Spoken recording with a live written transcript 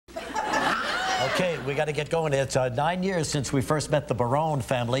Okay, we got to get going. It's 9 years since we first met the Barone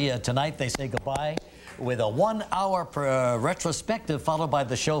family. Tonight they say goodbye with a 1-hour retrospective followed by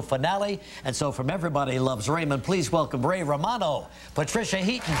the show finale. And so from Everybody Loves Raymond, please welcome Ray Romano, Patricia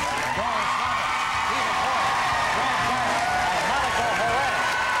Heaton,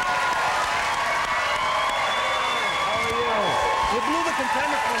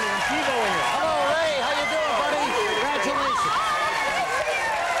 Hello, Ray. How you doing, buddy? Congratulations.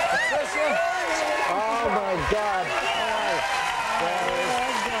 Patricia. Oh, my God.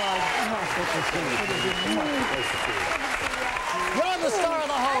 You're the star of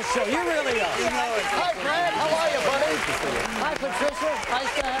the whole show. You really are. Hi, Brad. How are you, buddy? Hi, Patricia.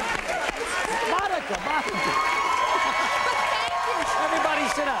 Nice to have you. Monica. Everybody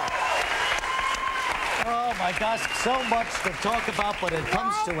sit down. Oh, my gosh, so much to talk about, but it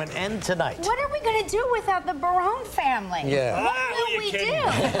comes to an end tonight. What are we going to do without the Barone family? Yeah. What will we do?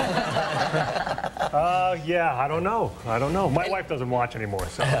 Yeah, I don't know. My wife doesn't watch anymore,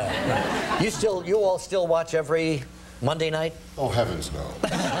 so. You all still watch every Monday night? Oh, heavens, no.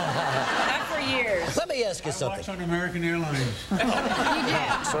 Not for years. Let me ask you something. I watch on American Airlines. You do?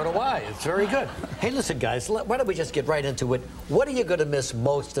 So do I. It's very good. Hey, listen, guys, why don't we just get right into it? What are you going to miss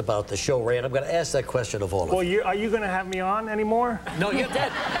most about the show, Ray? And I'm going to ask that question of all of you. Well, are you going to have me on anymore? No, you're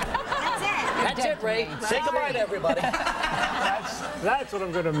dead. That's it, Ray. Say goodbye to everybody. That's what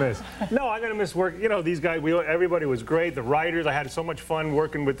I'm going to miss. No, I'm going to miss work. You know, these guys, everybody was great. The writers, I had so much fun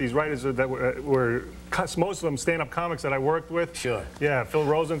working with these writers that were most of them stand-up comics that I worked with. Sure. Yeah, Phil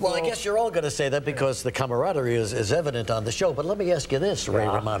Rosenthal. Well, I guess you're all going to say that because the camaraderie is evident on the show. But let me ask you this, Ray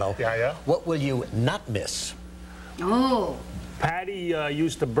Romano. Yeah. What will you not miss? Oh. Patty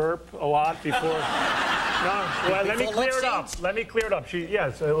used to burp a lot before. No, well, let me clear it up. Let me clear it up.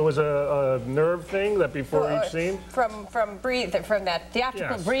 Yes, it was a nerve thing that before each scene. From that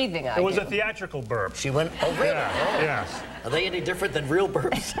theatrical breathing. It was a theatrical burp. She went, oh, really? Yeah, yes. Are they any different than real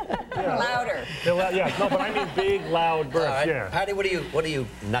burps? Louder. Yeah, no, but I mean big, loud burps. Right. Yeah. Patty, what are you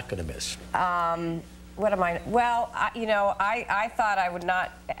not going to miss? What am I? Well, I thought I would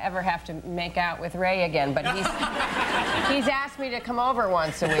not ever have to make out with Ray again, but he's asked me to come over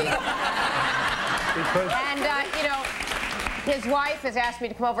once a week. And, his wife has asked me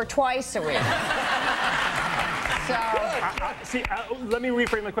to come over twice a week. So... let me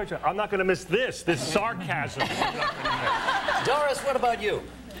reframe the question. I'm not going to miss this sarcasm. Doris, what about you?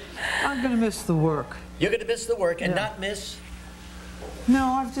 I'm going to miss the work. You're going to miss the work and not miss? No,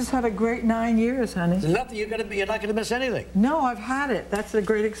 I've just had a great 9 years, honey. Nothing. You're not going to miss anything. No, I've had it. That's a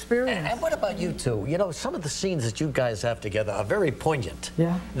great experience. And what about you two? You know, some of the scenes that you guys have together are very poignant.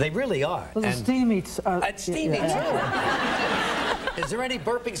 Yeah. They really are. Well, the steamy... and steamy, too. Is there any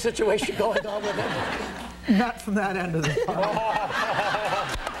burping situation going on with him? Not from that end of the pond.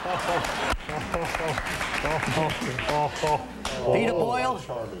 Peter Boyle?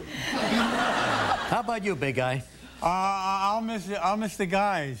 How about you, big guy? I'll miss the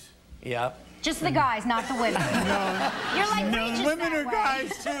guys. Yeah. Just the guys, not the women. No. You're like Regis women that are way.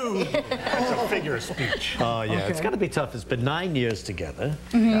 guys too. That's a figure of speech. Oh, yeah. Okay. It's got to be tough. It's been 9 years together,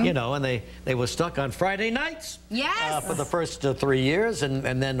 you know, and they were stuck on Friday nights. Yes. For the first 3 years, and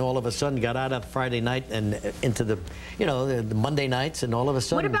then all of a sudden got out of Friday night and into the, the Monday nights, and all of a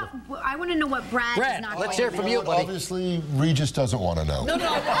sudden... What about, I want to know what Brad is not let's going hear from you, buddy. Obviously, Regis doesn't want to know. No.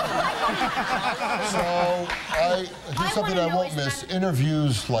 So, here's something I won't miss.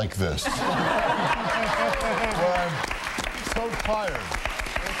 Interviews like this. Where I'm so tired.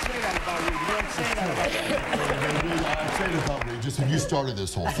 Don't say that about you. Don't say that about I'm saying it about Regis, and you started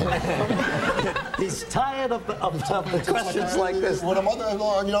this whole thing. He's tired of the questions like this. When I'm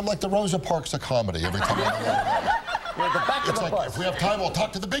I'm like the Rosa Parks of comedy every time We're at the back of the bus. If we have time, I'll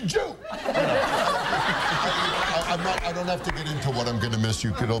talk to the big Jew. I don't have to get into what I'm going to miss.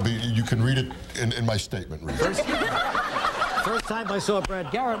 You can read it in my statement, Regis. First time I saw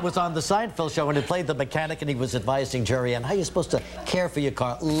Brad Garrett was on the Seinfeld show, and he played the mechanic, and he was advising Jerry on how you're supposed to care for your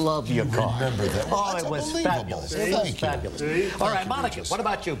car, love your car. Remember that? Oh, That's it was unbelievable. fabulous. It was fabulous. All right, Monica, Regis. what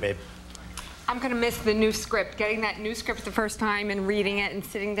about you, babe? I'm going to miss the new script. Getting that new script the first time and reading it and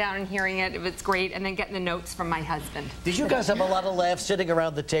sitting down and hearing it, it was great, and then getting the notes from my husband. Did you guys have a lot of laughs sitting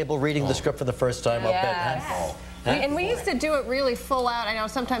around the table reading the script for the first time? I'll bet, huh? And we used to do it really full out. I know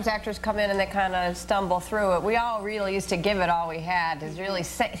sometimes actors come in and they kind of stumble through it. We all really used to give it all we had to really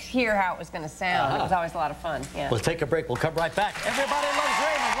hear how it was going to sound. It was always a lot of fun. Yeah. We'll take a break. We'll come right back. Everybody Loves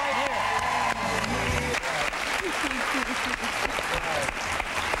Raymond right here.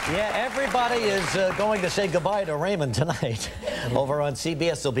 Yeah, everybody is going to say goodbye to Raymond tonight. Over on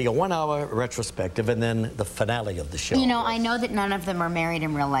CBS, there'll be a 1-hour retrospective and then the finale of the show. You know, I know that none of them are married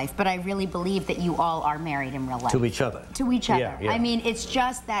in real life, but I really believe that you all are married in real life. To each other. To each other. Yeah, yeah. I mean, it's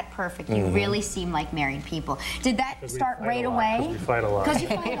just that perfect. You really seem like married people. Did that start right away? Because we fight a lot. Because you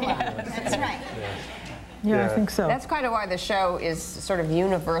fight a lot. That's right. Yeah, I think so. That's kind of why the show is sort of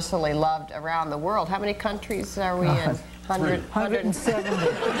universally loved around the world. How many countries are we in? 170.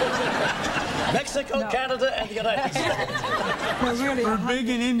 Mexico, Canada, and the United States. We're big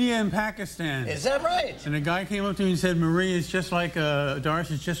in India and Pakistan. Is that right? And a guy came up to me and said, Marie is just like Doris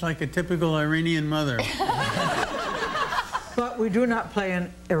is just like a typical Iranian mother. But we do not play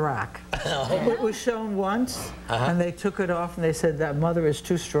in Iraq. It was shown once, and they took it off, and they said that mother is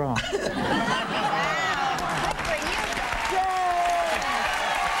too strong.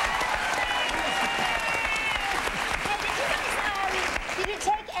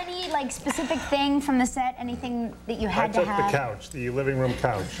 Specific thing from the set? Anything that you had to have? I took the couch, the living room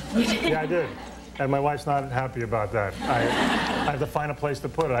couch. Yeah, I did. And my wife's not happy about that. I have to find a place to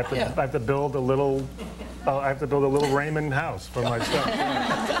put it. I have to build a little. I have to build a little Raymond house for my stuff.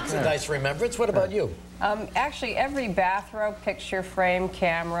 That's a nice remembrance. What about you? Actually, every bathrobe, picture frame,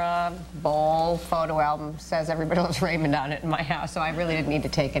 camera, bowl, photo album says everybody loves Raymond on it in my house, so I really didn't need to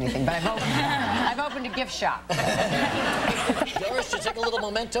take anything. But I've opened a gift shop. Doris, you take a little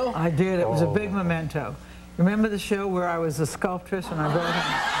memento? I did. It was a big memento. Remember the show where I was a sculptress and I brought him?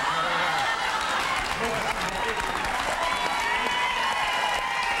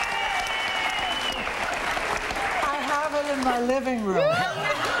 I have it in my living room.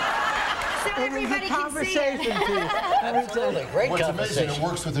 So everybody can see it. Absolutely. Great What's amazing, it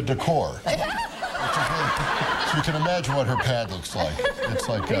works with the decor. So you can imagine what her pad looks like. It's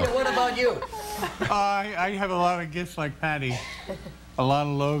like. Peter, what about you? I have a lot of gifts like Patty. A lot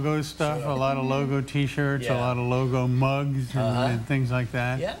of logo stuff, a lot of logo T-shirts, a lot of logo mugs and things like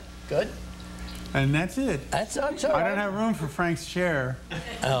that. Yeah, good. And that's it. That's all right. I don't have room for Frank's chair.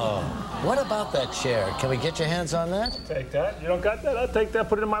 Oh, what about that chair? Can we get your hands on that? Take that. You don't got that? I'll take that,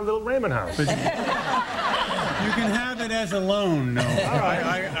 put it in my little Raymond house. But you can have it as a loan, no.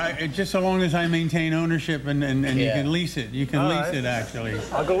 Just so long as I maintain ownership and you can lease it. You can lease it, actually.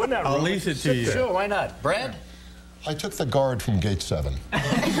 I'll go in that room. I'll lease it to you. Sure, why not? Brad? I took the guard from Gate 7.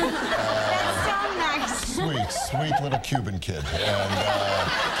 That's so nice. Sweet little Cuban kid.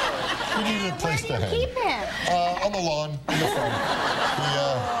 And he needed a place to hang. Where do you keep him? On the lawn, in the front.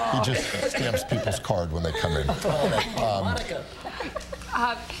 He just stamps people's card when they come in. Monica.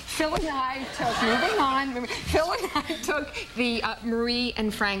 Phil and I took, moving on, Phil and I took the Marie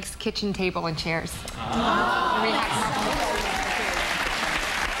and Frank's kitchen table and chairs. And we had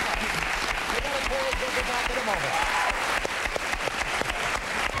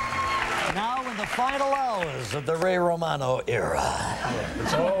Now in the final hours of the Ray Romano era.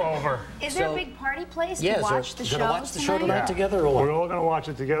 It's all over. Is there a big party place to Yes, watch the show? Gonna watch the show tonight together or what? We're all going to watch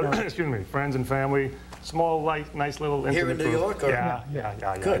it together. Excuse me, friends and family. Small, light, nice little Here in intimate New group. York? Or?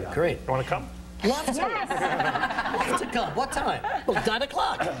 Yeah. Good, great. You want to come? Love to. Love to come. What time? Well, 9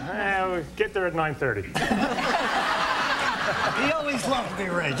 o'clock. We'll get there at 9:30. He always loved me,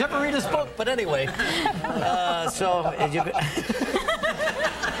 Ray. Did you ever read his book? But anyway,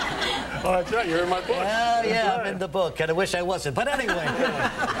 Oh, that's right. You're in my book. Well, yeah, I'm in the book, and I wish I wasn't. But anyway.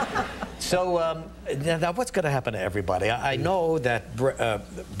 So now what's going to happen to everybody? I know that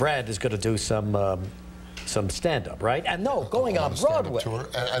Brad is going to do some stand-up, right? And going on Broadway. Tour.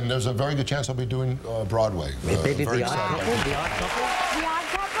 And there's a very good chance I'll be doing Broadway. Maybe very the Odd excited. Couple? The Odd Couple? The Odd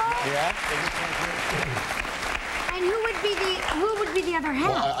Couple? Yeah. And who would be the other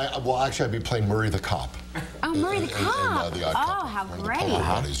half? Well, actually, I'd be playing Murray the Cop. Oh, Murray the Cop. The Odd Couple. Oh, how One of the great. Polo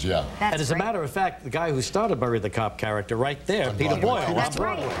Buddies, yeah. That's And as a great. matter of fact, the guy who started Murray the Cop character right there, On Peter Broadway. Boyle. That's on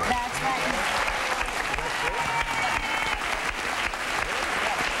right. Broadway. That's right.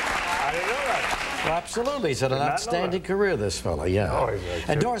 I didn't know that. Absolutely. He's had an Did not know outstanding that. career, this fella, yeah. Oh, he's very And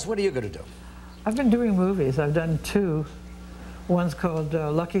cute. Doris, what are you going to do? I've been doing movies. I've done 2. One's called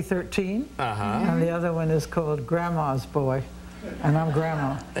Lucky 13, and the other one is called Grandma's Boy, and I'm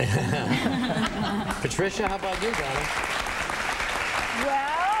Grandma. Patricia, how about you, darling?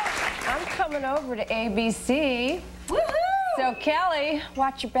 Well, I'm coming over to ABC. Woohoo! So, Kelly,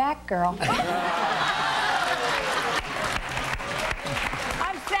 watch your back, girl. I'm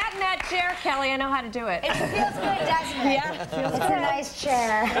sat in that chair, Kelly. I know how to do it. It feels good, doesn't it? Yeah, it feels It's a nice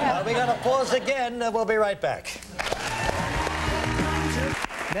chair. We got to pause again. We'll be right back.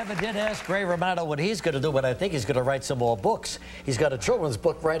 Never did ask Ray Romano what he's going to do, but I think he's going to write some more books. He's got a children's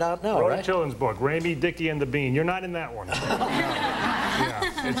book right out now, Wrote right? a children's book, Raymie, Dickie, and the Bean. You're not in that one.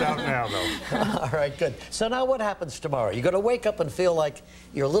 Yeah. It's out now, though. All right, good. So now what happens tomorrow? You're going to wake up and feel like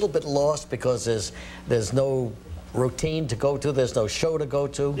you're a little bit lost because there's no routine to go to, there's no show to go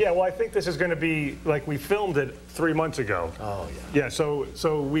to? Yeah, well, I think this is going to be like we filmed it 3 months ago. Oh, yeah. Yeah,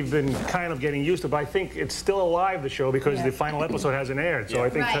 so we've been kind of getting used to it, but I think it's still alive, the show, because the final episode hasn't aired. So I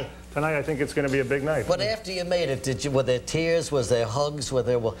think tonight, I think it's going to be a big night. But after you made it, were there tears? Was there hugs? Were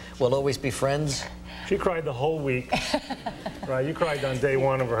there we'll always be friends? She cried the whole week. Right, you cried on day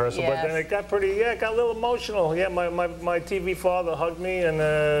one of rehearsal, but then it got it got a little emotional. Yeah, my TV father hugged me, and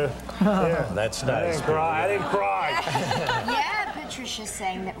yeah. That's nice. I didn't cry. Yeah, Patricia's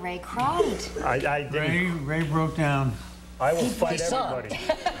saying that Ray cried. I didn't. Ray broke down. I will fight everybody.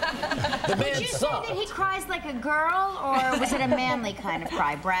 The man Did you say that he cries like a girl, or was it a manly kind of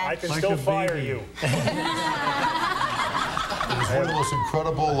cry, Brad? I can Like still a fire baby. you. It was one of the most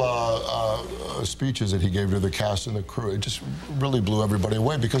incredible speeches that he gave to the cast and the crew. It just really blew everybody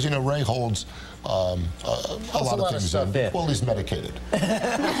away because, you know, Ray holds a lot of things in. Well, he's medicated. Everybody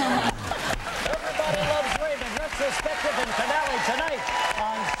Loves Raymond, retrospective and finale tonight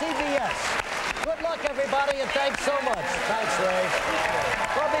on CBS. Good luck, everybody, and thanks so much. Thanks, Ray.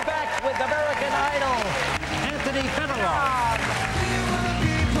 We'll be back with American Idol, Anthony Fenneroff.